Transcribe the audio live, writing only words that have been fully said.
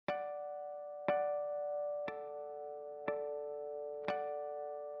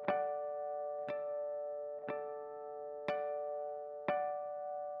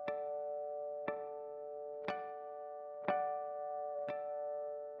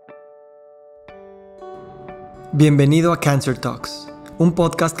Bienvenido a CancerTalks, un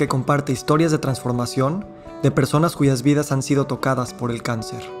podcast que comparte historias de transformación de personas cuyas vidas han sido tocadas por el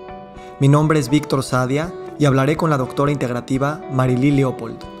cáncer. Mi nombre es Víctor Saadia y hablaré con la doctora integrativa Marili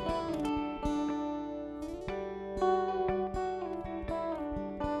Leopold.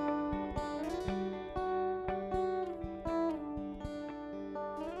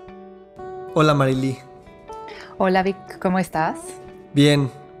 Hola Marili. Hola Vic, ¿cómo estás?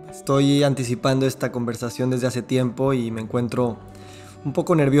 Bien, estoy anticipando esta conversación desde hace tiempo y me encuentro un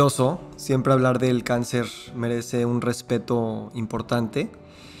poco nervioso. Siempre hablar del cáncer merece un respeto importante,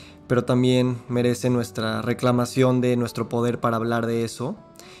 pero también merece nuestra reclamación de nuestro poder para hablar de eso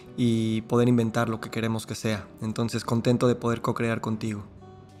y poder inventar lo que queremos que sea. Entonces, contento de poder co-crear contigo.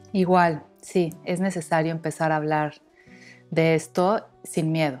 Igual, sí, es necesario empezar a hablar de esto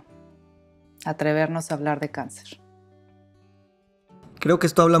sin miedo, atrevernos a hablar de cáncer. Creo que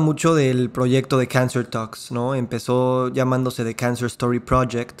esto habla mucho del proyecto de CancerTalks, ¿no? Empezó llamándose The Cancer Story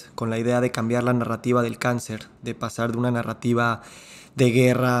Project, con la idea de cambiar la narrativa del cáncer, de pasar de una narrativa de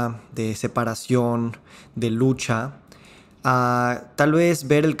guerra, de separación, de lucha, a tal vez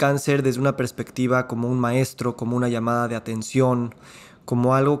ver el cáncer desde una perspectiva como un maestro, como una llamada de atención,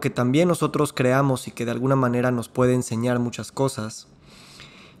 como algo que también nosotros creamos y que de alguna manera nos puede enseñar muchas cosas.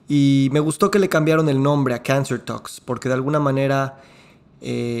 Y me gustó que le cambiaron el nombre a CancerTalks, porque de alguna manera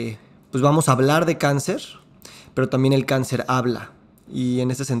pues vamos a hablar de cáncer, pero también el cáncer habla. Y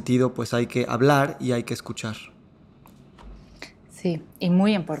en ese sentido, pues hay que hablar y hay que escuchar. Sí, y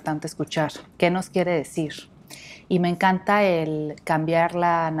muy importante escuchar qué nos quiere decir. Y me encanta el cambiar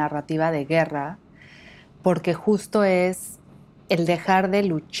la narrativa de guerra, porque justo es el dejar de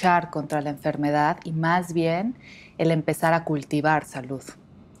luchar contra la enfermedad y más bien el empezar a cultivar salud.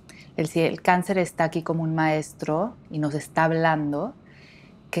 El cáncer está aquí como un maestro y nos está hablando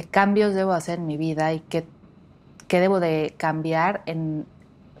qué cambios debo hacer en mi vida y qué debo de cambiar en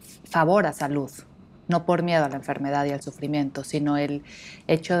favor a salud. No por miedo a la enfermedad y al sufrimiento, sino el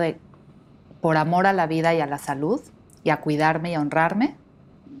hecho de, por amor a la vida y a la salud, y a cuidarme y a honrarme,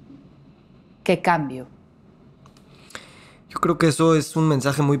 ¿qué cambio? Yo creo que eso es un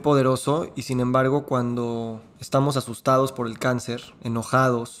mensaje muy poderoso y sin embargo cuando estamos asustados por el cáncer,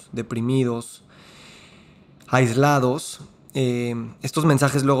 enojados, deprimidos, aislados, estos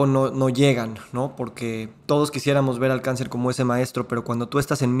mensajes luego no llegan, ¿no? Porque todos quisiéramos ver al cáncer como ese maestro, pero cuando tú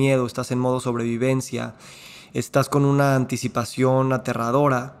estás en miedo, estás en modo sobrevivencia, estás con una anticipación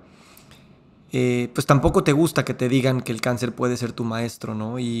aterradora, pues tampoco te gusta que te digan que el cáncer puede ser tu maestro,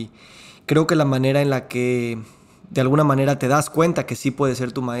 ¿no? Y creo que la manera en la que de alguna manera te das cuenta que sí puede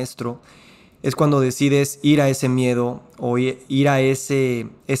ser tu maestro es cuando decides ir a ese miedo o ir a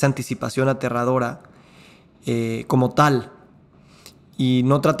esa anticipación aterradora como tal. Y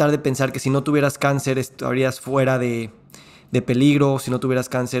no tratar de pensar que si no tuvieras cáncer estarías fuera de peligro, si no tuvieras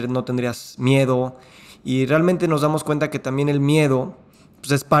cáncer no tendrías miedo. Y realmente nos damos cuenta que también el miedo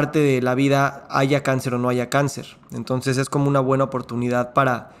pues es parte de la vida, haya cáncer o no haya cáncer. Entonces es como una buena oportunidad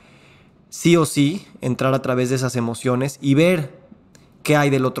para sí o sí entrar a través de esas emociones y ver qué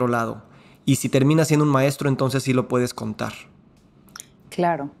hay del otro lado. Y si terminas siendo un maestro, entonces sí lo puedes contar.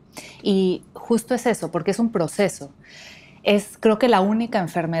 Claro. Y justo es eso, porque es un proceso. Es, creo que la única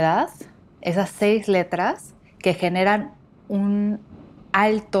enfermedad, esas 6 letras que generan un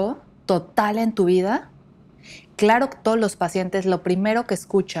alto total en tu vida. Claro que todos los pacientes lo primero que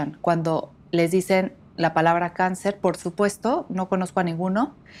escuchan cuando les dicen la palabra cáncer, por supuesto, no conozco a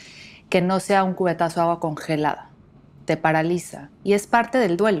ninguno que no sea un cubetazo de agua congelada. Te paraliza. Y es parte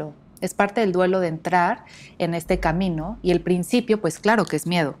del duelo. Es parte del duelo de entrar en este camino. Y el principio, pues claro que es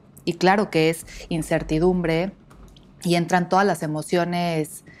miedo. Y claro que es incertidumbre. Y entran todas las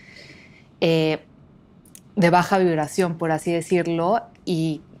emociones de baja vibración, por así decirlo.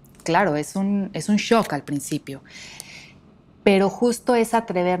 Y claro, es un shock al principio. Pero justo es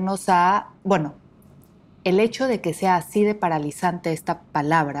atrevernos a, bueno, el hecho de que sea así de paralizante esta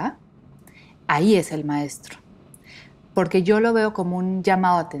palabra, ahí es el maestro. Porque yo lo veo como un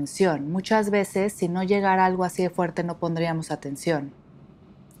llamado a atención. Muchas veces, si no llegara algo así de fuerte, no pondríamos atención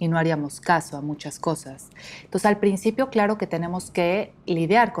y no haríamos caso a muchas cosas. Entonces, al principio, claro que tenemos que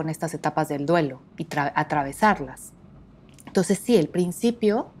lidiar con estas etapas del duelo y atravesarlas. Entonces, sí, el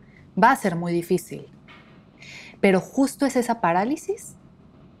principio va a ser muy difícil, pero justo es esa parálisis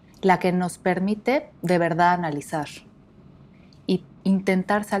la que nos permite de verdad analizar y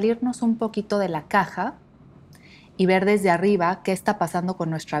intentar salirnos un poquito de la caja y ver desde arriba qué está pasando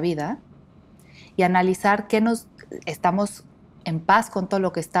con nuestra vida y analizar qué nos estamos en paz con todo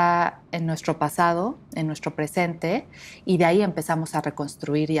lo que está en nuestro pasado, en nuestro presente, y de ahí empezamos a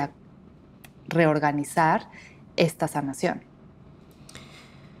reconstruir y a reorganizar esta sanación.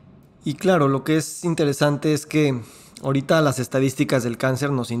 Y claro, lo que es interesante es que ahorita las estadísticas del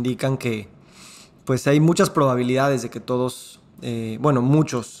cáncer nos indican que pues hay muchas probabilidades de que todos,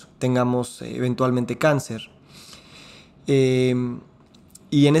 muchos tengamos eventualmente cáncer.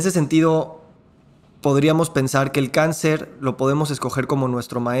 Y en ese sentido podríamos pensar que el cáncer lo podemos escoger como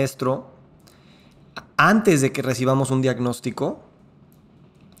nuestro maestro antes de que recibamos un diagnóstico,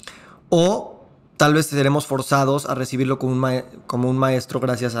 o tal vez seremos forzados a recibirlo como un maestro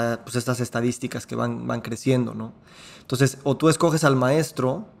gracias a pues, estas estadísticas que van creciendo, ¿no? Entonces, o tú escoges al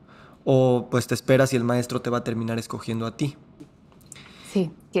maestro, o pues te esperas y el maestro te va a terminar escogiendo a ti.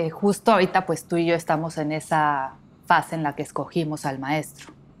 Sí, que justo ahorita pues tú y yo estamos en esa fase en la que escogimos al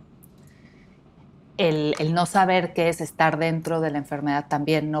maestro. El no saber qué es estar dentro de la enfermedad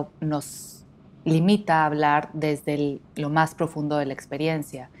también nos limita a hablar desde lo más profundo de la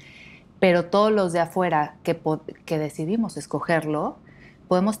experiencia. Pero todos los de afuera que decidimos escogerlo,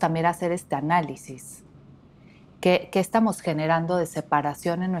 podemos también hacer este análisis. ¿Qué estamos generando de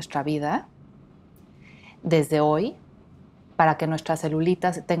separación en nuestra vida desde hoy para que nuestras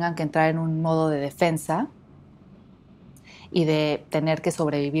celulitas tengan que entrar en un modo de defensa y de tener que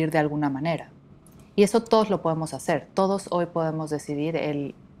sobrevivir de alguna manera? Y eso todos lo podemos hacer. Todos hoy podemos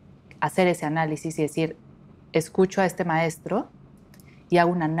decidir hacer ese análisis y decir, escucho a este maestro y hago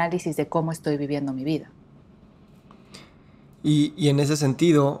un análisis de cómo estoy viviendo mi vida. Y en ese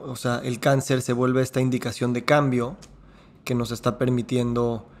sentido, o sea, el cáncer se vuelve esta indicación de cambio que nos está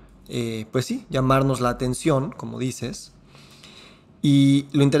permitiendo, pues sí, llamarnos la atención, como dices. Y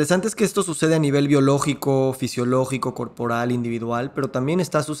lo interesante es que esto sucede a nivel biológico, fisiológico, corporal, individual, pero también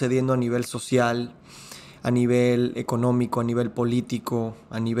está sucediendo a nivel social, a nivel económico, a nivel político,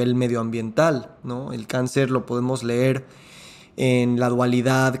 a nivel medioambiental, ¿no? El cáncer lo podemos leer en la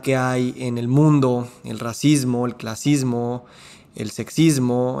dualidad que hay en el mundo, el racismo, el clasismo, el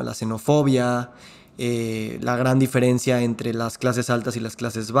sexismo, la xenofobia, la gran diferencia entre las clases altas y las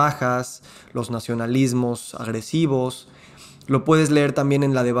clases bajas, los nacionalismos agresivos. Lo puedes leer también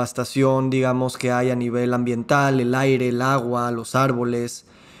en la devastación, digamos, que hay a nivel ambiental, el aire, el agua, los árboles.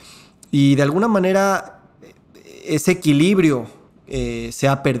 Y de alguna manera ese equilibrio se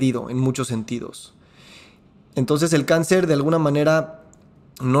ha perdido en muchos sentidos. Entonces el cáncer de alguna manera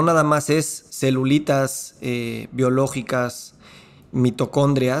no nada más es celulitas biológicas,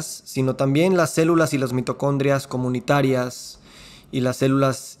 mitocondrias, sino también las células y las mitocondrias comunitarias y las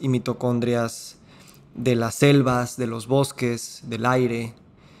células y mitocondrias de las selvas, de los bosques, del aire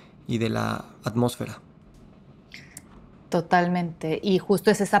y de la atmósfera. Totalmente. Y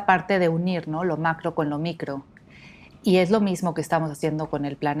justo es esa parte de unir, ¿no? Lo macro con lo micro. Y es lo mismo que estamos haciendo con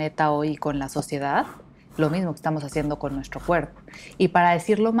el planeta hoy y con la sociedad, lo mismo que estamos haciendo con nuestro cuerpo. Y para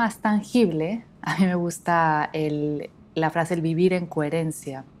decirlo más tangible, a mí me gusta la frase el vivir en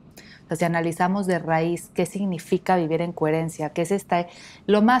coherencia. O sea, si analizamos de raíz qué significa vivir en coherencia, qué es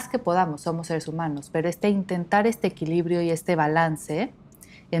lo más que podamos, somos seres humanos, pero intentar este equilibrio y este balance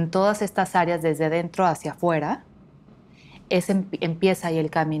en todas estas áreas desde dentro hacia afuera, empieza ahí el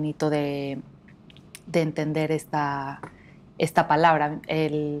caminito de entender esta palabra.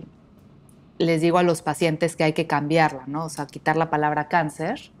 Les digo a los pacientes que hay que cambiarla, ¿no? O sea, quitar la palabra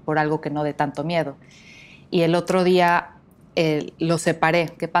cáncer por algo que no dé tanto miedo. Y el otro día lo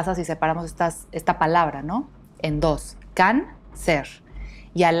separé. ¿Qué pasa si separamos esta palabra, ¿no? En dos. Cáncer.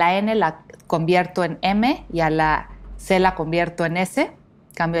 Y a la N la convierto en M y a la C la convierto en S.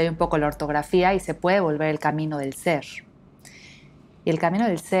 Cambio ahí un poco la ortografía y se puede volver el camino del ser. Y el camino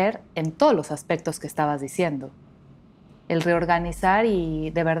del ser en todos los aspectos que estabas diciendo. El reorganizar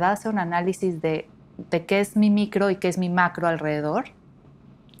y de verdad hacer un análisis de qué es mi micro y qué es mi macro alrededor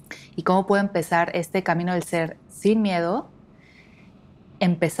y cómo puedo empezar este camino del ser sin miedo,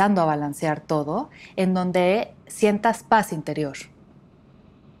 empezando a balancear todo, en donde sientas paz interior.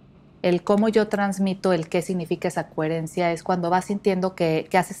 El cómo yo transmito el qué significa esa coherencia es cuando vas sintiendo que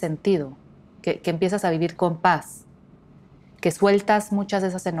hace sentido, que empiezas a vivir con paz, que sueltas muchas de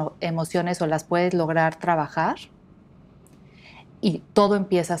esas emociones o las puedes lograr trabajar y todo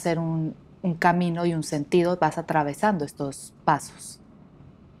empieza a ser un camino y un sentido, vas atravesando estos pasos.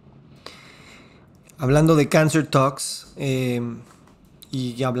 Hablando de CancerTalks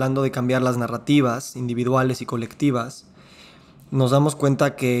y hablando de cambiar las narrativas individuales y colectivas, nos damos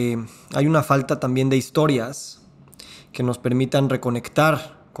cuenta que hay una falta también de historias que nos permitan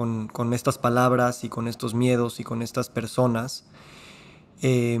reconectar con estas palabras y con estos miedos y con estas personas.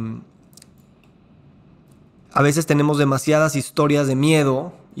 A veces tenemos demasiadas historias de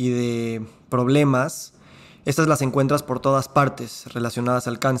miedo y de problemas estas las encuentras por todas partes relacionadas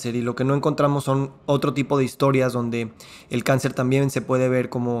al cáncer, y lo que no encontramos son otro tipo de historias donde el cáncer también se puede ver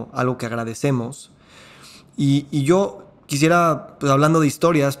como algo que agradecemos. Y yo quisiera, pues hablando de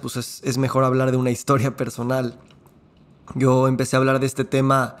historias, pues es mejor hablar de una historia personal. Yo empecé a hablar de este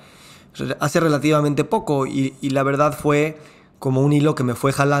tema hace relativamente poco y la verdad fue como un hilo que me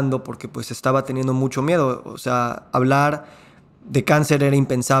fue jalando porque pues estaba teniendo mucho miedo. O sea, hablar de cáncer era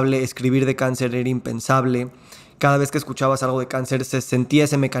impensable, escribir de cáncer era impensable. Cada vez que escuchabas algo de cáncer se sentía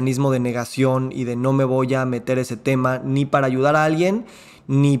ese mecanismo de negación y de no me voy a meter ese tema ni para ayudar a alguien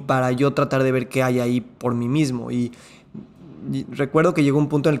ni para yo tratar de ver qué hay ahí por mí mismo. Y recuerdo que llegó un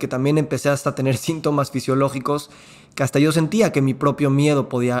punto en el que también empecé hasta a tener síntomas fisiológicos que hasta yo sentía que mi propio miedo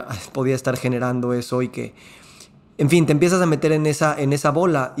podía estar generando eso y que, en fin, te empiezas a meter en esa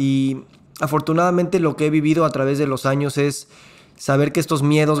bola. Y afortunadamente lo que he vivido a través de los años es saber que estos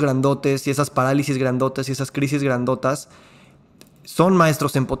miedos grandotes y esas parálisis grandotas y esas crisis grandotas son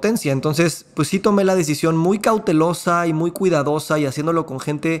maestros en potencia. Entonces, pues sí tomé la decisión muy cautelosa y muy cuidadosa y haciéndolo con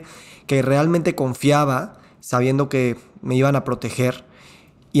gente que realmente confiaba, sabiendo que me iban a proteger.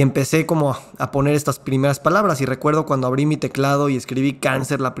 Y empecé como a poner estas primeras palabras. Y recuerdo cuando abrí mi teclado y escribí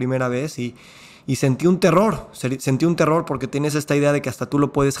cáncer la primera vez y sentí un terror. Sentí un terror porque tienes esta idea de que hasta tú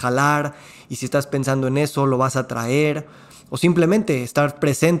lo puedes jalar y si estás pensando en eso lo vas a traer. O simplemente estar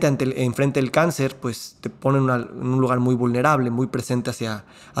presente enfrente del cáncer, pues te pone en un lugar muy vulnerable, muy presente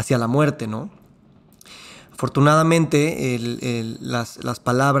hacia la muerte, ¿no? Afortunadamente, las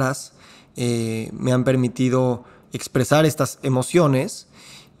palabras me han permitido expresar estas emociones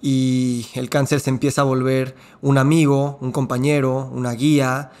y el cáncer se empieza a volver un amigo, un compañero, una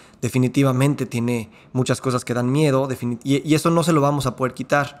guía. Definitivamente tiene muchas cosas que dan miedo y eso no se lo vamos a poder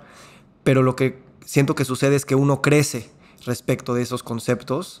quitar, pero lo que siento que sucede es que uno crece respecto de esos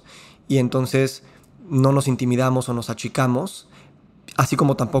conceptos y entonces no nos intimidamos o nos achicamos, así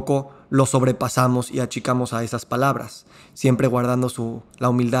como tampoco lo sobrepasamos y achicamos a esas palabras, siempre guardando la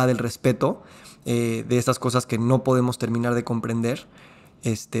humildad, el respeto de esas cosas que no podemos terminar de comprender,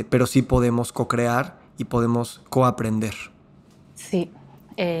 pero sí podemos co-crear y podemos co-aprender. Sí,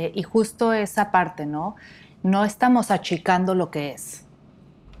 y justo esa parte, ¿no? No estamos achicando lo que es.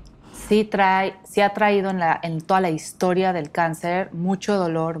 Sí ha traído en toda la historia del cáncer mucho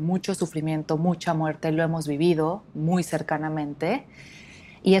dolor, mucho sufrimiento, mucha muerte, lo hemos vivido muy cercanamente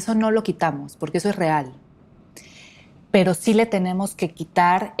y eso no lo quitamos porque eso es real. Pero sí le tenemos que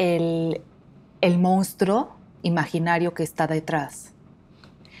quitar el monstruo imaginario que está detrás.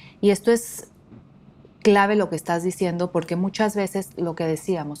 Y esto es clave lo que estás diciendo porque muchas veces lo que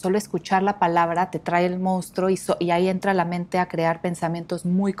decíamos, solo escuchar la palabra te trae el monstruo y ahí entra la mente a crear pensamientos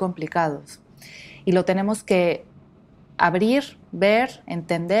muy complicados. Y lo tenemos que abrir, ver,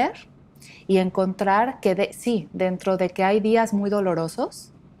 entender y encontrar que sí, dentro de que hay días muy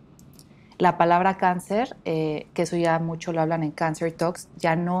dolorosos, la palabra cáncer, que eso ya mucho lo hablan en CancerTalks,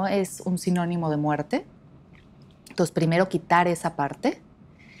 ya no es un sinónimo de muerte. Entonces, primero quitar esa parte.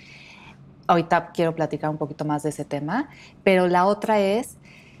 Ahorita quiero platicar un poquito más de ese tema, pero la otra es,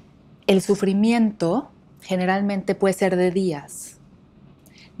 el sufrimiento generalmente puede ser de días.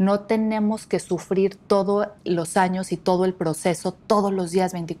 No tenemos que sufrir todos los años y todo el proceso todos los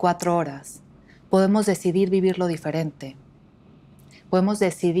días 24 horas. Podemos decidir vivirlo diferente. Podemos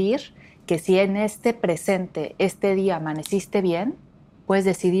decidir que si en este presente, este día amaneciste bien, puedes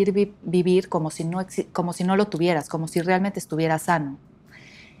decidir vivir como si no lo tuvieras, como si realmente estuvieras sano.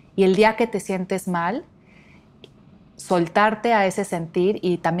 Y el día que te sientes mal, soltarte a ese sentir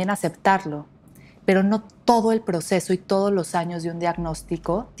y también aceptarlo. Pero no todo el proceso y todos los años de un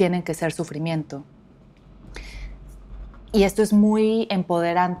diagnóstico tienen que ser sufrimiento. Y esto es muy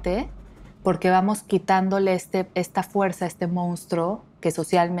empoderante porque vamos quitándole esta fuerza, este monstruo que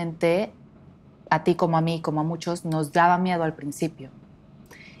socialmente a ti como a mí, como a muchos, nos daba miedo al principio.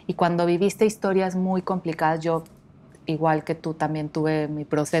 Y cuando viviste historias muy complicadas, yo igual que tú también tuve mi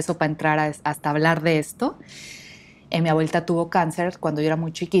proceso para entrar hasta hablar de esto. Mi abuelita tuvo cáncer cuando yo era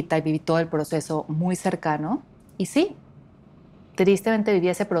muy chiquita y viví todo el proceso muy cercano. Y sí, tristemente viví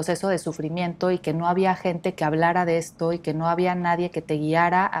ese proceso de sufrimiento y que no había gente que hablara de esto y que no había nadie que te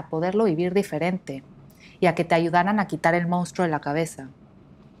guiara a poderlo vivir diferente y a que te ayudaran a quitar el monstruo de la cabeza.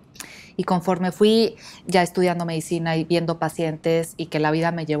 Y conforme fui ya estudiando medicina y viendo pacientes y que la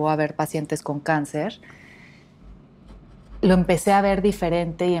vida me llevó a ver pacientes con cáncer, lo empecé a ver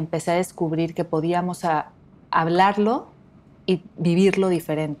diferente y empecé a descubrir que podíamos hablarlo y vivirlo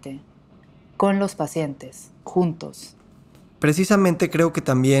diferente con los pacientes, juntos. Precisamente creo que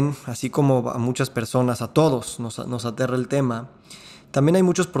también, así como a muchas personas, a todos nos aterra el tema, también hay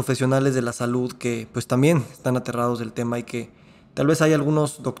muchos profesionales de la salud que pues también están aterrados del tema y que tal vez hay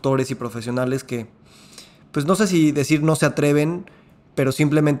algunos doctores y profesionales que pues no sé si decir no se atreven, pero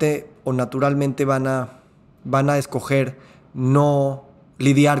simplemente o naturalmente van a escoger no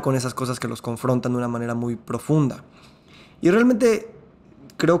lidiar con esas cosas que los confrontan de una manera muy profunda. Y realmente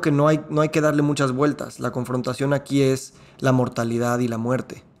creo que no hay que darle muchas vueltas. La confrontación aquí es la mortalidad y la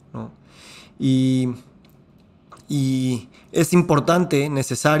muerte, ¿no? Y es importante,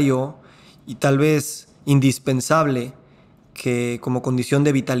 necesario y tal vez indispensable que como condición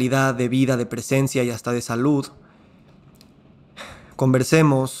de vitalidad, de vida, de presencia y hasta de salud,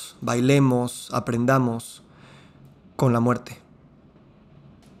 conversemos, bailemos, aprendamos con la muerte.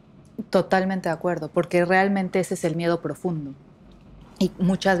 Totalmente de acuerdo, porque realmente ese es el miedo profundo. Y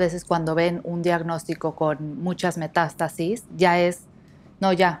muchas veces cuando ven un diagnóstico con muchas metástasis, no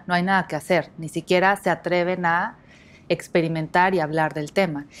hay nada que hacer, ni siquiera se atreven a experimentar y hablar del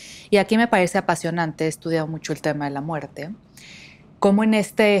tema. Y aquí me parece apasionante, he estudiado mucho el tema de la muerte, cómo en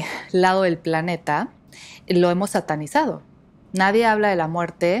este lado del planeta lo hemos satanizado. Nadie habla de la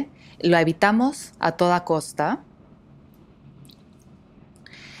muerte, lo evitamos a toda costa.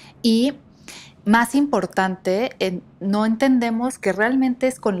 Y más importante, no entendemos que realmente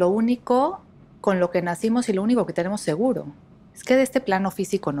es con lo único con lo que nacimos y lo único que tenemos seguro. Es que de este plano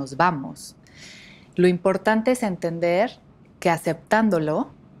físico nos vamos. Lo importante es entender que aceptándolo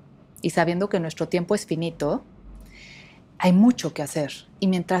y sabiendo que nuestro tiempo es finito, hay mucho que hacer. Y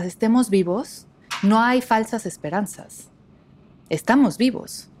mientras estemos vivos, no hay falsas esperanzas. Estamos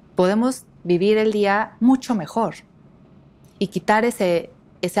vivos. Podemos vivir el día mucho mejor y quitar ese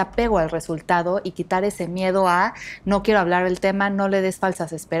apego al resultado y quitar ese miedo a no quiero hablar del tema, no le des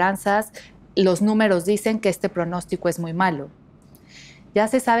falsas esperanzas. Los números dicen que este pronóstico es muy malo. Ya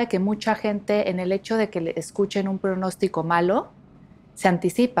se sabe que mucha gente, en el hecho de que le escuchen un pronóstico malo, se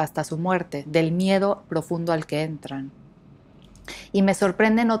anticipa hasta su muerte, del miedo profundo al que entran. Y me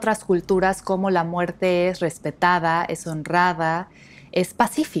sorprende en otras culturas cómo la muerte es respetada, es honrada, es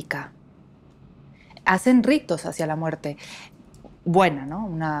pacífica. Hacen ritos hacia la muerte. Buena, ¿no?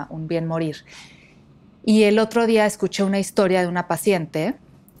 Un bien morir. Y el otro día escuché una historia de una paciente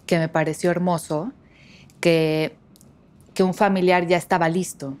que me pareció hermoso, que un familiar ya estaba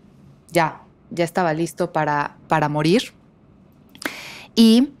listo, ya estaba listo para morir.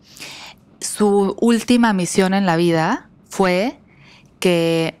 Y su última misión en la vida fue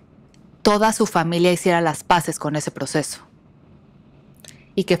que toda su familia hiciera las paces con ese proceso.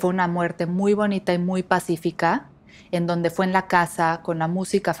 Y que fue una muerte muy bonita y muy pacífica, en donde fue en la casa, con la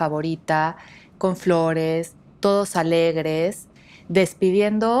música favorita, con flores, todos alegres,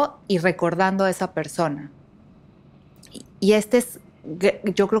 despidiendo y recordando a esa persona. Y este es,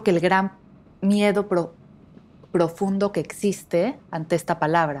 yo creo que el gran miedo profundo que existe ante esta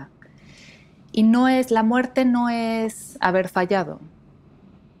palabra. Y la muerte no es haber fallado.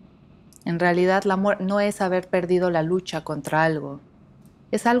 En realidad, la muerte no es haber perdido la lucha contra algo.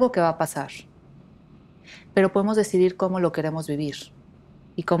 Es algo que va a pasar. Pero podemos decidir cómo lo queremos vivir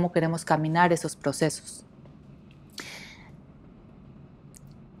y cómo queremos caminar esos procesos.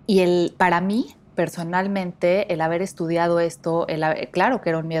 Y para mí, personalmente, el haber estudiado esto, claro que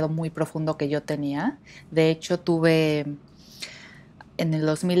era un miedo muy profundo que yo tenía. De hecho, en el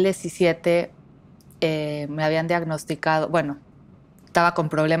 2017, me habían diagnosticado, estaba con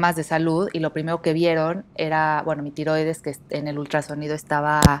problemas de salud y lo primero que vieron era, mi tiroides, que en el ultrasonido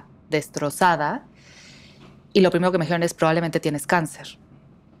estaba destrozada. Y lo primero que me dijeron es, probablemente tienes cáncer.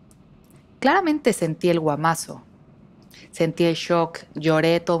 Claramente sentí el guamazo, sentí el shock,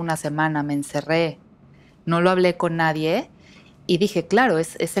 lloré toda una semana, me encerré, no lo hablé con nadie y dije, claro,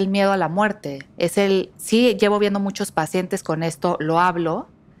 es el miedo a la muerte. Sí, llevo viendo muchos pacientes con esto, lo hablo,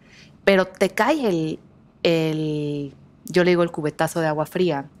 pero te cae yo le digo el cubetazo de agua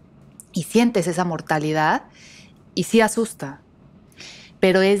fría y sientes esa mortalidad y sí asusta.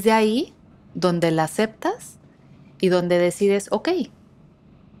 Pero es de ahí donde la aceptas y donde decides, ok,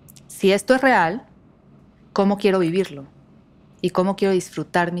 si esto es real, ¿cómo quiero vivirlo? ¿Y cómo quiero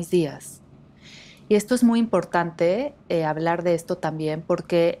disfrutar mis días? Y esto es muy importante, hablar de esto también,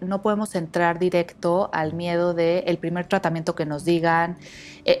 porque no podemos entrar directo al miedo del primer tratamiento que nos digan,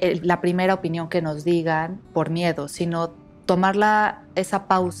 la primera opinión que nos digan por miedo, sino tomar esa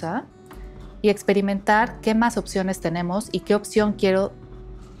pausa y experimentar qué más opciones tenemos y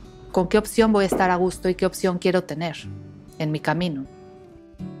con qué opción voy a estar a gusto y qué opción quiero tener en mi camino.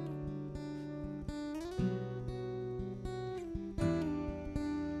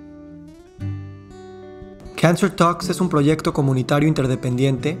 CancerTalks es un proyecto comunitario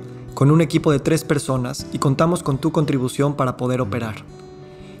interdependiente con un equipo de 3 personas y contamos con tu contribución para poder operar.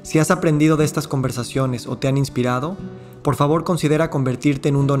 Si has aprendido de estas conversaciones o te han inspirado, por favor considera convertirte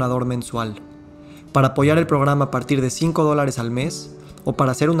en un donador mensual. Para apoyar el programa a partir de $5 al mes o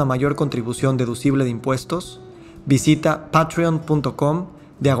para hacer una mayor contribución deducible de impuestos, visita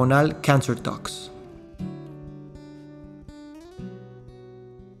patreon.com/CancerTalks.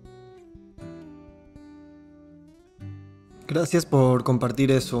 Gracias por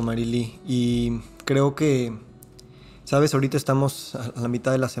compartir eso, Marili. Y creo que, sabes, ahorita estamos a la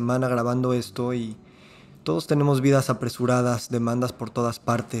mitad de la semana grabando esto y todos tenemos vidas apresuradas, demandas por todas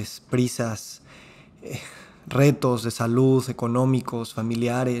partes, prisas, retos de salud, económicos,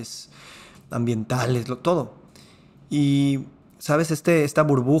 familiares, ambientales, todo. Y, sabes, esta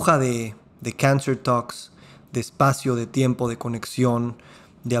burbuja de CancerTalks, de espacio, de tiempo, de conexión,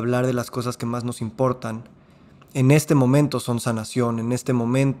 de hablar de las cosas que más nos importan, en este momento son sanación, en este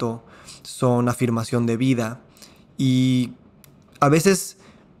momento son afirmación de vida. Y a veces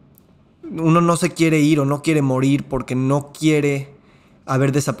uno no se quiere ir o no quiere morir porque no quiere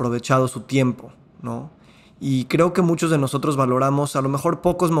haber desaprovechado su tiempo, ¿no? Y creo que muchos de nosotros valoramos a lo mejor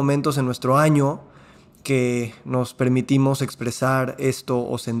pocos momentos en nuestro año que nos permitimos expresar esto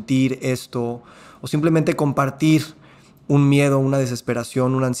o sentir esto o simplemente compartir un miedo, una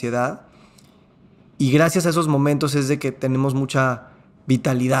desesperación, una ansiedad. Y gracias a esos momentos es de que tenemos mucha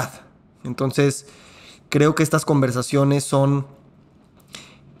vitalidad. Entonces, creo que estas conversaciones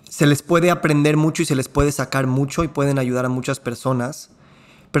se les puede aprender mucho y se les puede sacar mucho y pueden ayudar a muchas personas,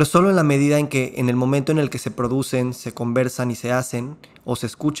 pero solo en la medida en que en el momento en el que se producen, se conversan y se hacen o se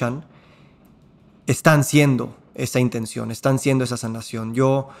escuchan, están siendo esa intención, están siendo esa sanación.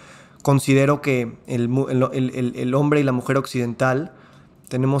 Yo considero que el hombre y la mujer occidental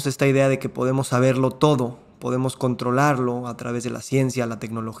tenemos esta idea de que podemos saberlo todo, podemos controlarlo a través de la ciencia, la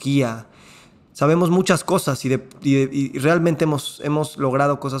tecnología. Sabemos muchas cosas y realmente hemos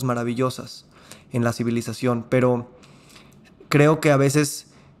logrado cosas maravillosas en la civilización, pero creo que a veces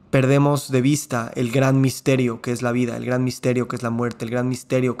perdemos de vista el gran misterio que es la vida, el gran misterio que es la muerte, el gran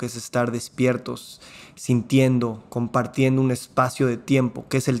misterio que es estar despiertos, sintiendo, compartiendo un espacio de tiempo,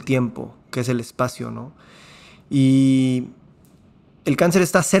 que es el tiempo, que es el espacio, ¿no? Y el cáncer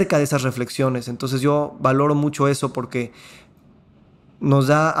está cerca de esas reflexiones, entonces yo valoro mucho eso porque nos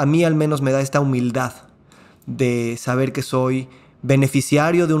da, a mí al menos me da esta humildad de saber que soy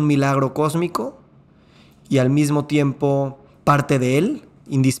beneficiario de un milagro cósmico y al mismo tiempo parte de él,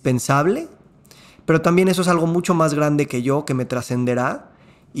 indispensable, pero también eso es algo mucho más grande que yo, que me trascenderá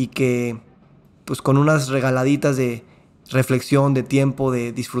y que pues con unas regaladitas de reflexión, de tiempo,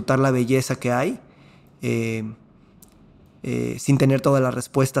 de disfrutar la belleza que hay, sin tener todas las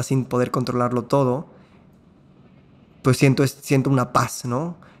respuestas, sin poder controlarlo todo, pues siento una paz,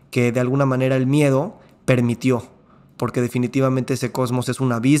 ¿no? Que de alguna manera el miedo permitió, porque definitivamente ese cosmos es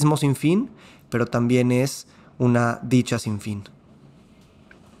un abismo sin fin, pero también es una dicha sin fin.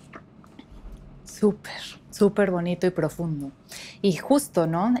 Súper, súper bonito y profundo. Y justo,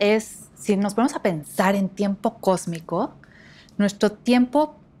 ¿no? Si nos ponemos a pensar en tiempo cósmico, nuestro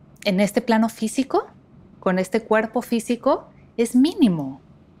tiempo en este plano físico, con este cuerpo físico, es mínimo.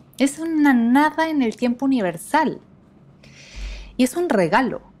 Es una nada en el tiempo universal. Y es un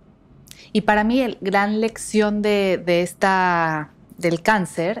regalo. Y para mí la gran lección del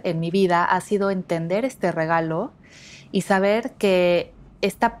cáncer en mi vida ha sido entender este regalo y saber que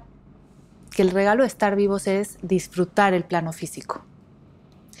el regalo de estar vivos es disfrutar el plano físico.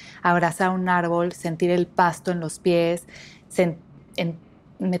 Abrazar un árbol, sentir el pasto en los pies,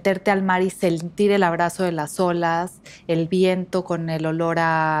 meterte al mar y sentir el abrazo de las olas, el viento con el olor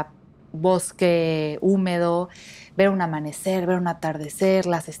a bosque húmedo, ver un amanecer, ver un atardecer,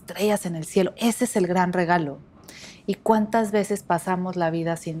 las estrellas en el cielo. Ese es el gran regalo. ¿Y cuántas veces pasamos la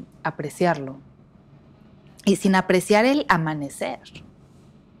vida sin apreciarlo? Y sin apreciar el amanecer.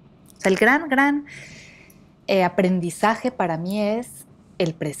 O sea, el gran aprendizaje para mí es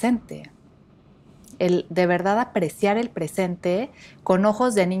el presente. El de verdad apreciar el presente con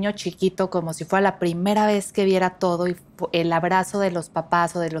ojos de niño chiquito, como si fuera la primera vez que viera todo, y el abrazo de los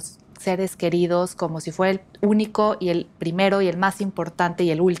papás o de los seres queridos como si fuera el único y el primero y el más importante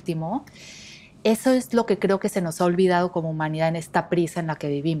y el último. Eso es lo que creo que se nos ha olvidado como humanidad en esta prisa en la que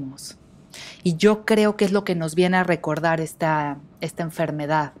vivimos. Y yo creo que es lo que nos viene a recordar esta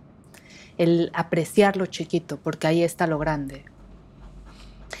enfermedad, el apreciar lo chiquito, porque ahí está lo grande.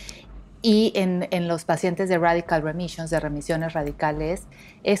 Y en los pacientes de radical remissions, de remisiones radicales,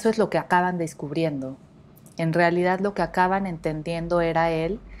 eso es lo que acaban descubriendo. En realidad lo que acaban entendiendo era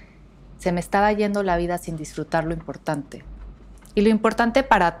se me estaba yendo la vida sin disfrutar lo importante. Y lo importante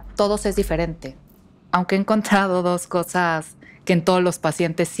para todos es diferente. Aunque he encontrado dos cosas que en todos los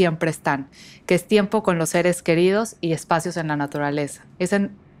pacientes siempre están, que es tiempo con los seres queridos y espacios en la naturaleza.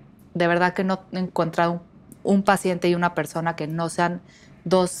 De verdad que no he encontrado un paciente y una persona que no sean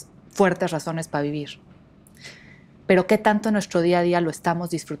dos fuertes razones para vivir. Pero qué tanto en nuestro día a día lo estamos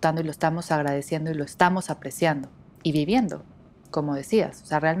disfrutando y lo estamos agradeciendo y lo estamos apreciando y viviendo, como decías, o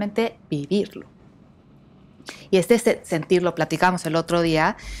sea, realmente vivirlo. Y sentirlo, platicamos el otro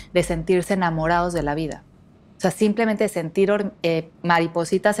día, de sentirse enamorados de la vida. O sea, simplemente sentir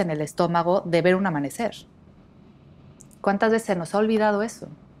maripositas en el estómago de ver un amanecer. ¿Cuántas veces se nos ha olvidado eso?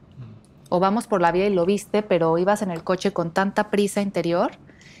 O vamos por la vida y lo viste, pero ibas en el coche con tanta prisa interior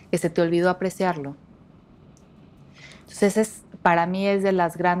que se te olvidó apreciarlo. Entonces, para mí es de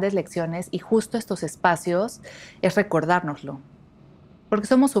las grandes lecciones, y justo estos espacios es recordárnoslo. Porque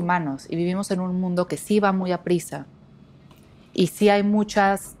somos humanos y vivimos en un mundo que sí va muy a prisa. Y sí hay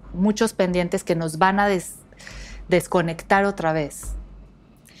muchos pendientes que nos van a desconectar otra vez.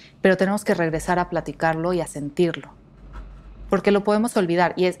 Pero tenemos que regresar a platicarlo y a sentirlo. Porque lo podemos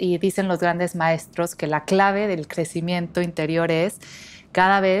olvidar. Y dicen los grandes maestros que la clave del crecimiento interior es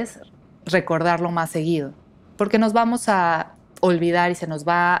cada vez recordarlo más seguido. Porque nos vamos a olvidar y se nos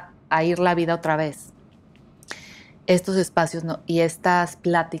va a ir la vida otra vez. Estos espacios y estas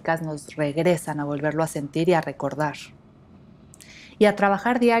pláticas nos regresan a volverlo a sentir y a recordar. Y a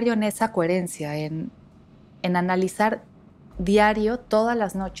trabajar diario en esa coherencia, en analizar diario, todas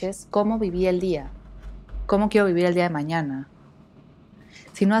las noches, cómo viví el día, cómo quiero vivir el día de mañana.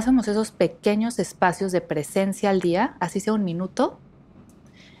 Si no hacemos esos pequeños espacios de presencia al día, así sea un minuto,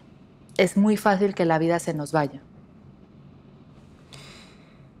 es muy fácil que la vida se nos vaya.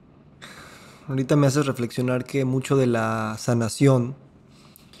 Ahorita me haces reflexionar que mucho de la sanación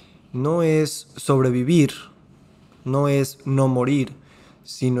no es sobrevivir, no es no morir,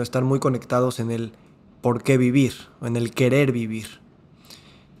 sino estar muy conectados en el por qué vivir, en el querer vivir.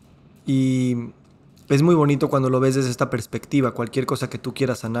 Y es muy bonito cuando lo ves desde esta perspectiva. Cualquier cosa que tú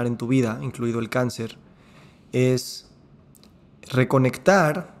quieras sanar en tu vida, incluido el cáncer, es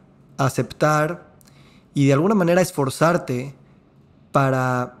reconectar, aceptar y de alguna manera esforzarte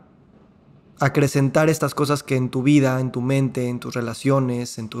para acrecentar estas cosas que en tu vida, en tu mente, en tus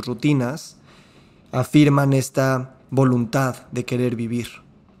relaciones, en tus rutinas, afirman esta voluntad de querer vivir.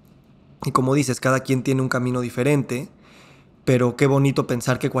 Y como dices, cada quien tiene un camino diferente, pero qué bonito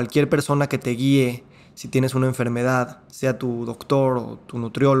pensar que cualquier persona que te guíe, si tienes una enfermedad, sea tu doctor o tu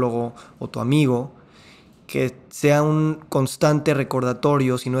nutriólogo o tu amigo, que sea un constante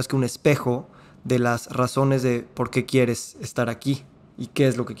recordatorio, si no es que un espejo, de las razones de por qué quieres estar aquí y qué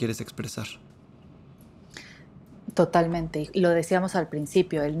es lo que quieres expresar. Totalmente. Y lo decíamos al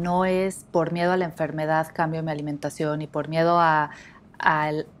principio, el no es por miedo a la enfermedad cambio mi alimentación y por miedo a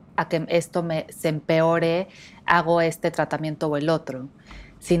que esto se empeore, hago este tratamiento o el otro,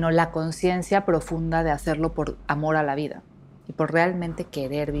 sino la conciencia profunda de hacerlo por amor a la vida y por realmente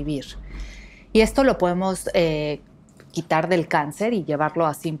querer vivir. Y esto lo podemos quitar del cáncer y llevarlo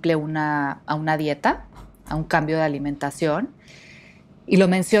a a una dieta, a un cambio de alimentación. Y lo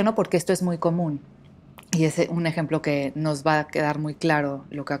menciono porque esto es muy común. Y es un ejemplo que nos va a quedar muy claro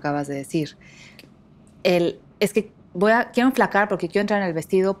lo que acabas de decir. Es que quiero enflacar porque quiero entrar en el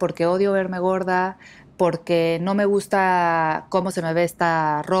vestido, porque odio verme gorda, porque no me gusta cómo se me ve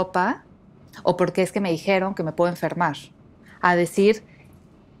esta ropa, o porque es que me dijeron que me puedo enfermar. A decir,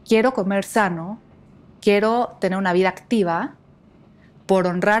 quiero comer sano, quiero tener una vida activa por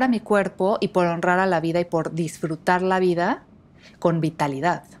honrar a mi cuerpo y por honrar a la vida y por disfrutar la vida con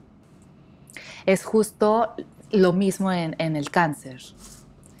vitalidad. Es justo lo mismo en el cáncer.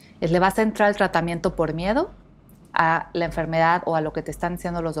 ¿Le vas a entrar al tratamiento por miedo a la enfermedad o a lo que te están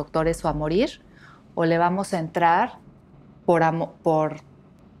diciendo los doctores o a morir? ¿O le vamos a entrar por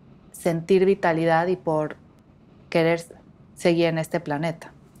sentir vitalidad y por querer seguir en este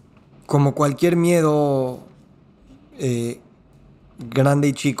planeta? Como cualquier miedo grande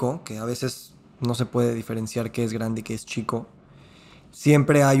y chico, que a veces no se puede diferenciar qué es grande y qué es chico,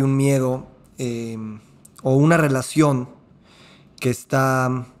 siempre hay un miedo o una relación que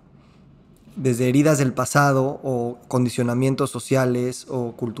está desde heridas del pasado o condicionamientos sociales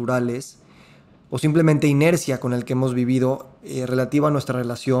o culturales o simplemente inercia con el que hemos vivido relativa a nuestra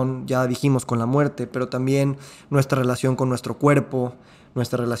relación, ya dijimos, con la muerte, pero también nuestra relación con nuestro cuerpo,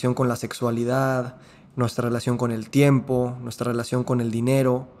 nuestra relación con la sexualidad, nuestra relación con el tiempo, nuestra relación con el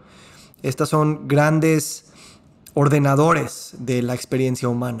dinero. Estas son grandes ordenadores de la experiencia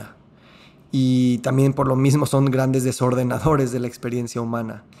humana y también por lo mismo son grandes desordenadores de la experiencia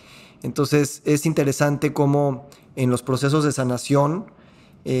humana. Entonces es interesante cómo en los procesos de sanación,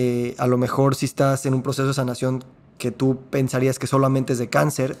 a lo mejor si estás en un proceso de sanación que tú pensarías que solamente es de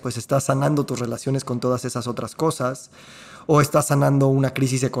cáncer, pues estás sanando tus relaciones con todas esas otras cosas, o estás sanando una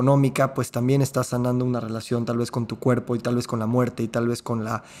crisis económica, pues también estás sanando una relación tal vez con tu cuerpo y tal vez con la muerte y tal vez con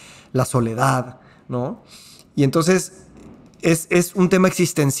la soledad, ¿no? Y entonces es un tema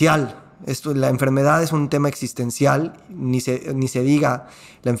existencial. La enfermedad es un tema existencial, ni se diga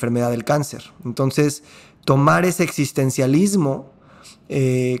la enfermedad del cáncer. Entonces, tomar ese existencialismo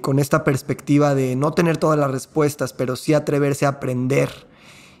con esta perspectiva de no tener todas las respuestas, pero sí atreverse a aprender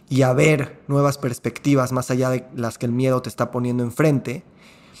y a ver nuevas perspectivas más allá de las que el miedo te está poniendo enfrente,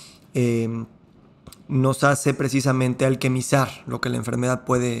 nos hace precisamente alquimizar lo que la enfermedad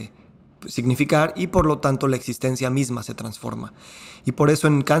puede significar y por lo tanto la existencia misma se transforma. Y por eso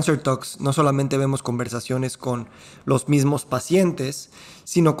en CancerTalks no solamente vemos conversaciones con los mismos pacientes,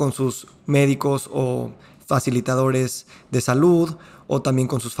 sino con sus médicos o facilitadores de salud o también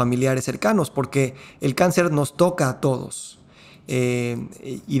con sus familiares cercanos, porque el cáncer nos toca a todos.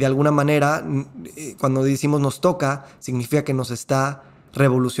 Y de alguna manera, cuando decimos nos toca, significa que nos está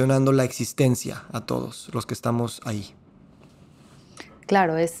revolucionando la existencia a todos los que estamos ahí.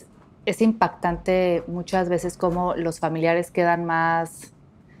 Claro, es impactante muchas veces cómo los familiares quedan más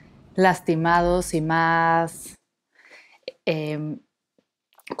lastimados y más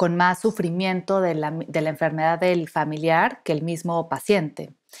con más sufrimiento de la enfermedad del familiar que el mismo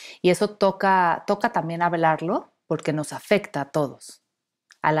paciente. Y eso toca también hablarlo porque nos afecta a todos,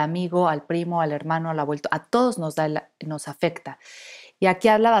 al amigo, al primo, al hermano, al abuelo, a todos nos afecta. Y aquí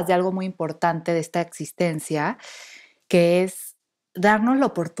hablabas de algo muy importante de esta existencia, que es darnos la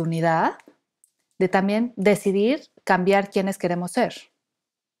oportunidad de también decidir cambiar quiénes queremos ser.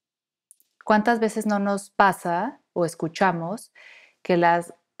 ¿Cuántas veces no nos pasa o escuchamos que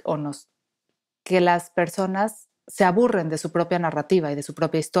las personas se aburren de su propia narrativa y de su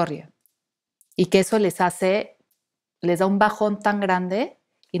propia historia? Y que eso les da un bajón tan grande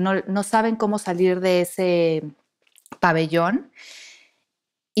y no saben cómo salir de ese pabellón.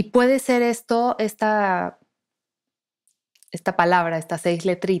 Y puede ser esta palabra, estas 6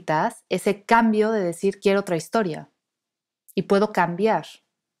 letritas, ese cambio de decir quiero otra historia y puedo cambiar,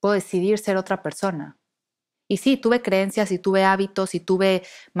 puedo decidir ser otra persona. Y sí, tuve creencias y tuve hábitos y tuve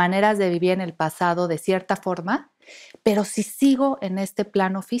maneras de vivir en el pasado de cierta forma, pero si sigo en este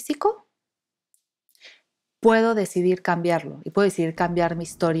plano físico, puedo decidir cambiarlo y puedo decidir cambiar mi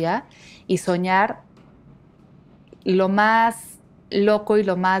historia y soñar lo más loco y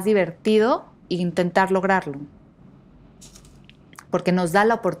lo más divertido e intentar lograrlo. Porque nos da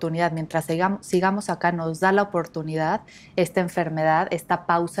la oportunidad, mientras sigamos acá, nos da la oportunidad esta enfermedad, esta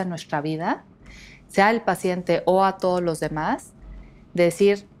pausa en nuestra vida, sea el paciente o a todos los demás, de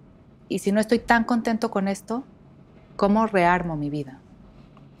decir, ¿y si no estoy tan contento con esto, cómo rearmo mi vida?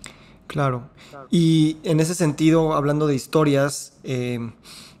 Claro. Y en ese sentido, hablando de historias,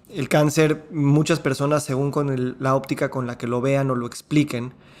 el cáncer, muchas personas, según con la óptica con la que lo vean o lo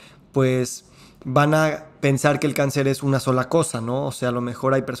expliquen, pues van a pensar que el cáncer es una sola cosa, ¿no? O sea, a lo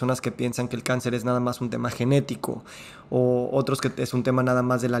mejor hay personas que piensan que el cáncer es nada más un tema genético, o otros que es un tema nada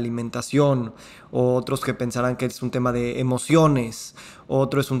más de la alimentación, o otros que pensarán que es un tema de emociones,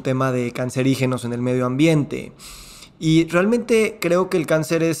 otro es un tema de cancerígenos en el medio ambiente. Y realmente creo que el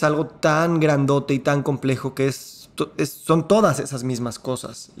cáncer es algo tan grandote y tan complejo que son todas esas mismas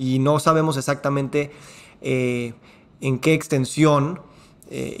cosas. Y no sabemos exactamente en qué extensión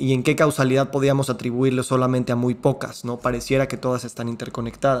y en qué causalidad podríamos atribuirlo solamente a muy pocas, ¿no? Pareciera que todas están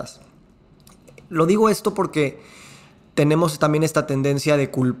interconectadas. Lo digo esto porque tenemos también esta tendencia de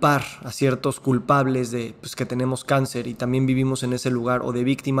culpar a ciertos culpables de que tenemos cáncer y también vivimos en ese lugar o de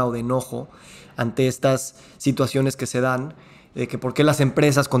víctima o de enojo ante estas situaciones que se dan, de que por qué las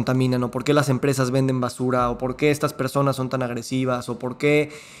empresas contaminan o por qué las empresas venden basura o por qué estas personas son tan agresivas o por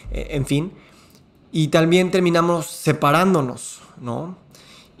qué, en fin. Y también terminamos separándonos, ¿no?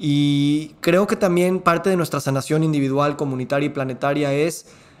 Y creo que también parte de nuestra sanación individual, comunitaria y planetaria es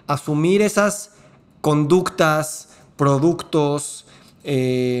asumir esas conductas, productos,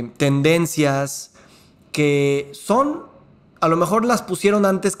 tendencias que a lo mejor las pusieron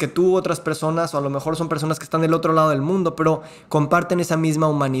antes que tú otras personas, o a lo mejor son personas que están del otro lado del mundo, pero comparten esa misma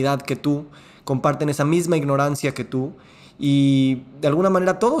humanidad que tú, comparten esa misma ignorancia que tú, y de alguna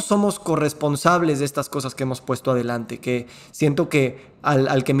manera todos somos corresponsables de estas cosas que hemos puesto adelante, que siento que al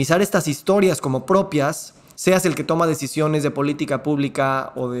alquimizar estas historias como propias, seas el que toma decisiones de política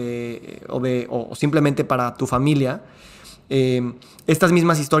pública o simplemente para tu familia, estas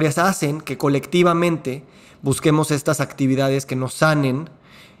mismas historias hacen que colectivamente busquemos estas actividades que nos sanen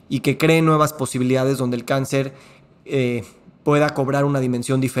y que cree nuevas posibilidades donde el cáncer pueda cobrar una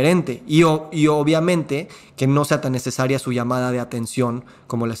dimensión diferente y obviamente que no sea tan necesaria su llamada de atención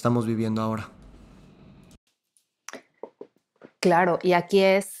como la estamos viviendo ahora. Claro, y aquí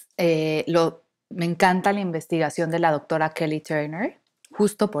me encanta la investigación de la doctora Kelly Turner,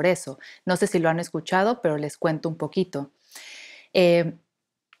 justo por eso. No sé si lo han escuchado, pero les cuento un poquito.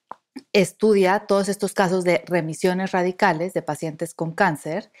 Estudia todos estos casos de remisiones radicales de pacientes con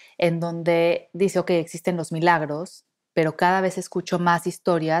cáncer, en donde dice, ok, existen los milagros, pero cada vez escucho más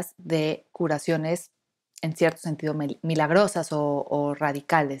historias de curaciones en cierto sentido milagrosas o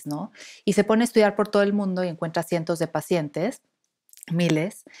radicales, ¿no? Y se pone a estudiar por todo el mundo y encuentra cientos de pacientes,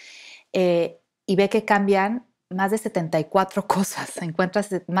 miles, y ve que cambian más de 74 cosas, encuentras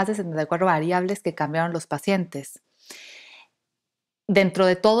más de 74 variables que cambiaron los pacientes. Dentro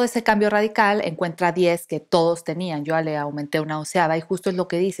de todo ese cambio radical encuentra 10 que todos tenían. Yo le aumenté una onceava y justo es lo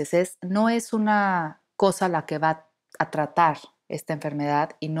que dices, no es una cosa la que va a tratar esta enfermedad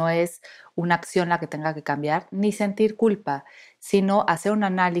y no es una acción la que tenga que cambiar, ni sentir culpa, sino hacer un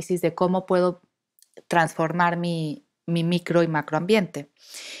análisis de cómo puedo transformar mi micro y macroambiente.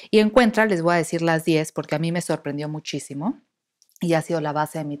 Y encuentra, les voy a decir las 10 porque a mí me sorprendió muchísimo y ha sido la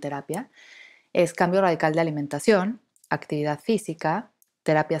base de mi terapia, es cambio radical de alimentación, actividad física,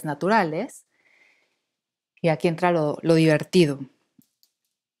 terapias naturales, y aquí entra lo divertido.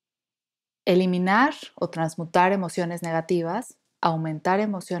 Eliminar o transmutar emociones negativas, aumentar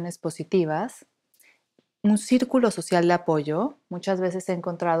emociones positivas, un círculo social de apoyo. Muchas veces he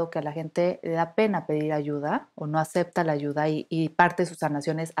encontrado que a la gente le da pena pedir ayuda o no acepta la ayuda y parte de su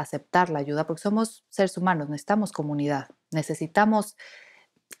sanación es aceptar la ayuda porque somos seres humanos, necesitamos comunidad, necesitamos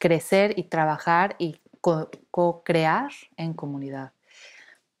crecer y trabajar y co-crear en comunidad.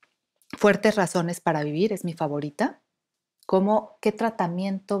 Fuertes razones para vivir es mi favorita. ¿Qué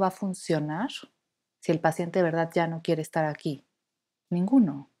tratamiento va a funcionar si el paciente de verdad ya no quiere estar aquí?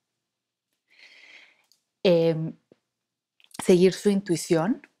 Ninguno. Seguir su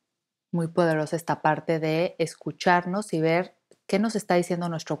intuición, muy poderosa esta parte de escucharnos y ver qué nos está diciendo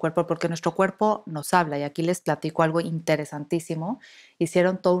nuestro cuerpo, porque nuestro cuerpo nos habla. Y aquí les platico algo interesantísimo.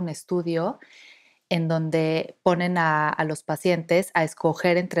 Hicieron todo un estudio en donde ponen a los pacientes a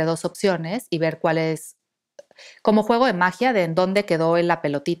escoger entre dos opciones y ver cuál es, como juego de magia de en dónde quedó en la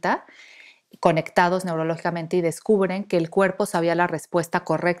pelotita, conectados neurológicamente y descubren que el cuerpo sabía la respuesta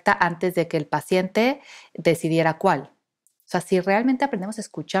correcta antes de que el paciente decidiera cuál. O sea, si realmente aprendemos a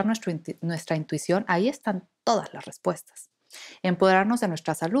escuchar nuestra intuición, ahí están todas las respuestas. Empoderarnos de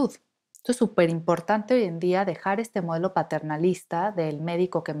nuestra salud. Esto es súper importante hoy en día, dejar este modelo paternalista del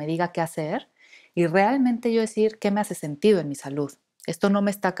médico que me diga qué hacer y realmente yo decir qué me hace sentido en mi salud. Esto no me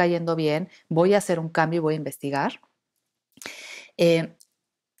está cayendo bien, voy a hacer un cambio y voy a investigar.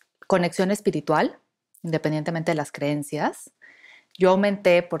 Conexión espiritual, independientemente de las creencias. Yo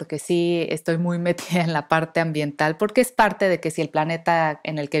aumenté porque sí estoy muy metida en la parte ambiental, porque es parte de que si el planeta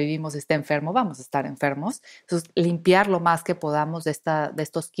en el que vivimos está enfermo, vamos a estar enfermos. Entonces, limpiar lo más que podamos de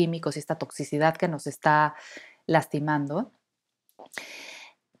estos químicos y esta toxicidad que nos está lastimando.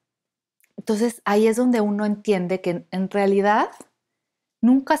 Entonces, ahí es donde uno entiende que en realidad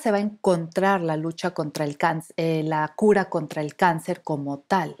nunca se va a encontrar la lucha contra el cáncer, la cura contra el cáncer como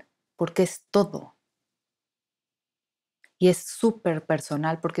tal, porque es todo. Y es súper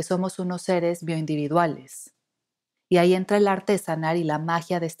personal porque somos unos seres bioindividuales. Y ahí entra el arte de sanar y la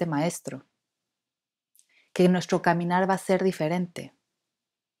magia de este maestro. Que nuestro caminar va a ser diferente.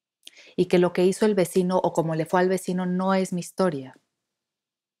 Y que lo que hizo el vecino o como le fue al vecino no es mi historia.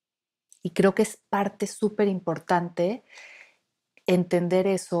 Y creo que es parte súper importante entender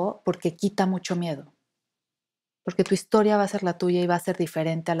eso porque quita mucho miedo. Porque tu historia va a ser la tuya y va a ser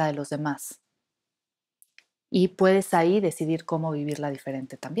diferente a la de los demás. Y puedes ahí decidir cómo vivirla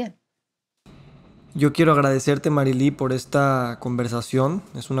diferente también. Yo quiero agradecerte, Marili, por esta conversación.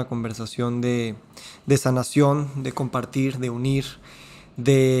 Es una conversación de sanación, de compartir, de unir,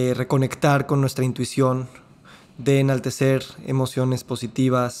 de reconectar con nuestra intuición, de enaltecer emociones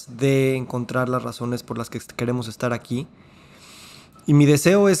positivas, de encontrar las razones por las que queremos estar aquí. Y mi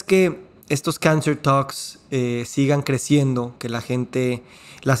deseo es que estos CancerTalks sigan creciendo, que la gente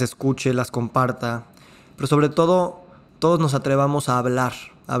las escuche, las comparta, pero sobre todo todos nos atrevamos a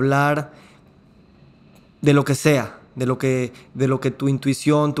hablar de lo que sea, de lo que tu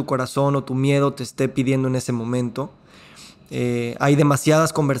intuición, tu corazón o tu miedo te esté pidiendo en ese momento. Hay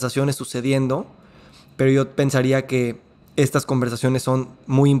demasiadas conversaciones sucediendo, pero yo pensaría que estas conversaciones son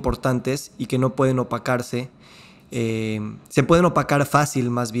muy importantes y que no pueden opacarse. Se pueden opacar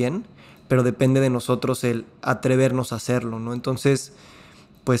fácil más bien, pero depende de nosotros el atrevernos a hacerlo, ¿no? Entonces,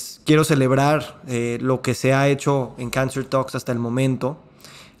 pues quiero celebrar lo que se ha hecho en CancerTalks hasta el momento.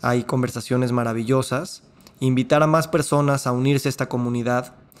 Hay conversaciones maravillosas. Invitar a más personas a unirse a esta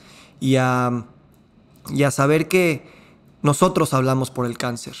comunidad y a saber que nosotros hablamos por el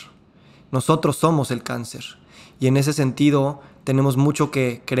cáncer. Nosotros somos el cáncer. Y en ese sentido tenemos mucho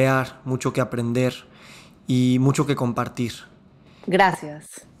que crear, mucho que aprender y mucho que compartir.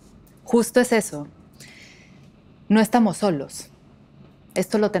 Gracias. Justo es eso. No estamos solos.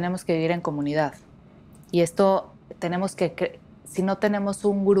 Esto lo tenemos que vivir en comunidad. Y esto tenemos que, si no tenemos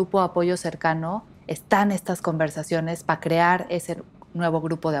un grupo de apoyo cercano, están estas conversaciones para crear ese nuevo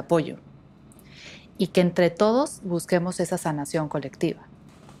grupo de apoyo. Y que entre todos busquemos esa sanación colectiva.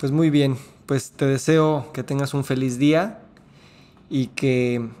 Pues muy bien, pues te deseo que tengas un feliz día y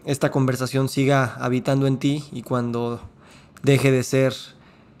que esta conversación siga habitando en ti y cuando deje de ser,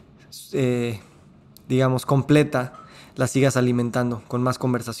 digamos, completa, la sigas alimentando con más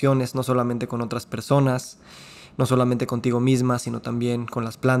conversaciones, no solamente con otras personas, no solamente contigo misma, sino también con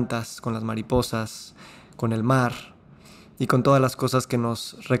las plantas, con las mariposas, con el mar y con todas las cosas que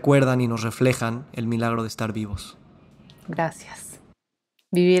nos recuerdan y nos reflejan el milagro de estar vivos. Gracias.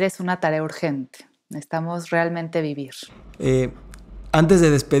 Vivir es una tarea urgente. Necesitamos realmente vivir. Antes de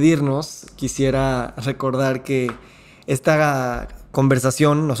despedirnos, quisiera recordar que esta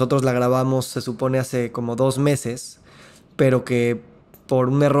conversación nosotros la grabamos, se supone, hace como 2 meses, pero que por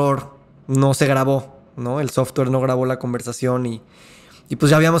un error no se grabó, ¿no? El software no grabó la conversación y pues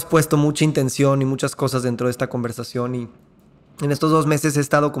ya habíamos puesto mucha intención y muchas cosas dentro de esta conversación y en estos 2 meses he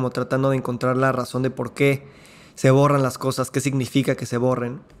estado como tratando de encontrar la razón de por qué se borran las cosas, qué significa que se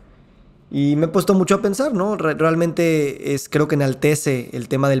borren. Y me he puesto mucho a pensar, ¿no? Realmente creo que enaltece el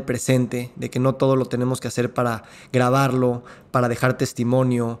tema del presente, de que no todo lo tenemos que hacer para grabarlo, para dejar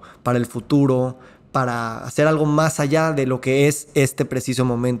testimonio, para el futuro, para hacer algo más allá de lo que es este preciso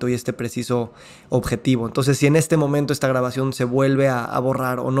momento y este preciso objetivo. Entonces, si en este momento esta grabación se vuelve a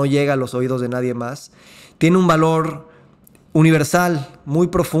borrar o no llega a los oídos de nadie más, tiene un valor universal, muy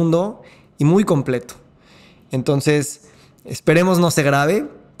profundo y muy completo. Entonces, esperemos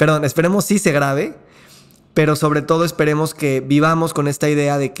sí se grabe, pero sobre todo esperemos que vivamos con esta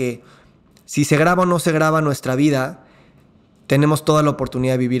idea de que si se graba o no se graba nuestra vida, tenemos toda la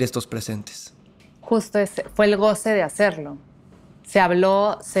oportunidad de vivir estos presentes. Justo fue el goce de hacerlo. Se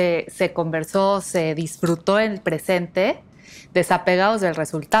habló, se conversó, se disfrutó en el presente, desapegados del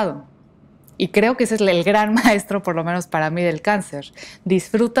resultado. Y creo que ese es el gran maestro, por lo menos para mí, del cáncer.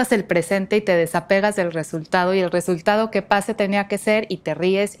 Disfrutas el presente y te desapegas del resultado. Y el resultado que pase tenía que ser y te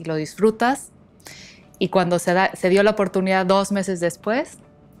ríes y lo disfrutas. Y cuando se dio la oportunidad 2 meses después,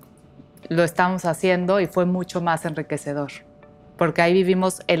 lo estamos haciendo y fue mucho más enriquecedor. Porque ahí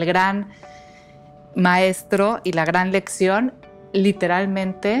vivimos el gran maestro y la gran lección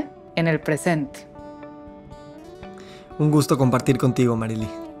literalmente en el presente. Un gusto compartir contigo, Marili.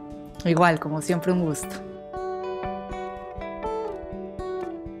 Igual, como siempre, un gusto.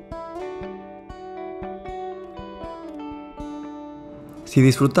 Si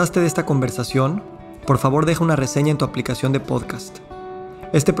disfrutaste de esta conversación, por favor deja una reseña en tu aplicación de podcast.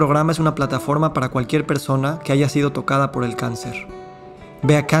 Este programa es una plataforma para cualquier persona que haya sido tocada por el cáncer.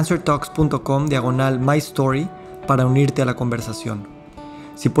 Ve a cancertalks.com/mystory para unirte a la conversación.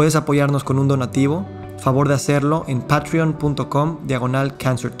 Si puedes apoyarnos con un donativo, favor de hacerlo en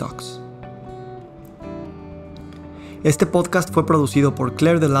patreon.com/CancerTalks. Este podcast fue producido por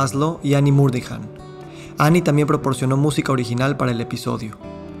Claire de Laszlo y Annie Murdihan. Annie también proporcionó música original para el episodio.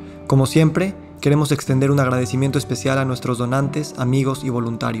 Como siempre, queremos extender un agradecimiento especial a nuestros donantes, amigos y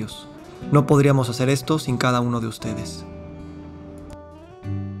voluntarios. No podríamos hacer esto sin cada uno de ustedes.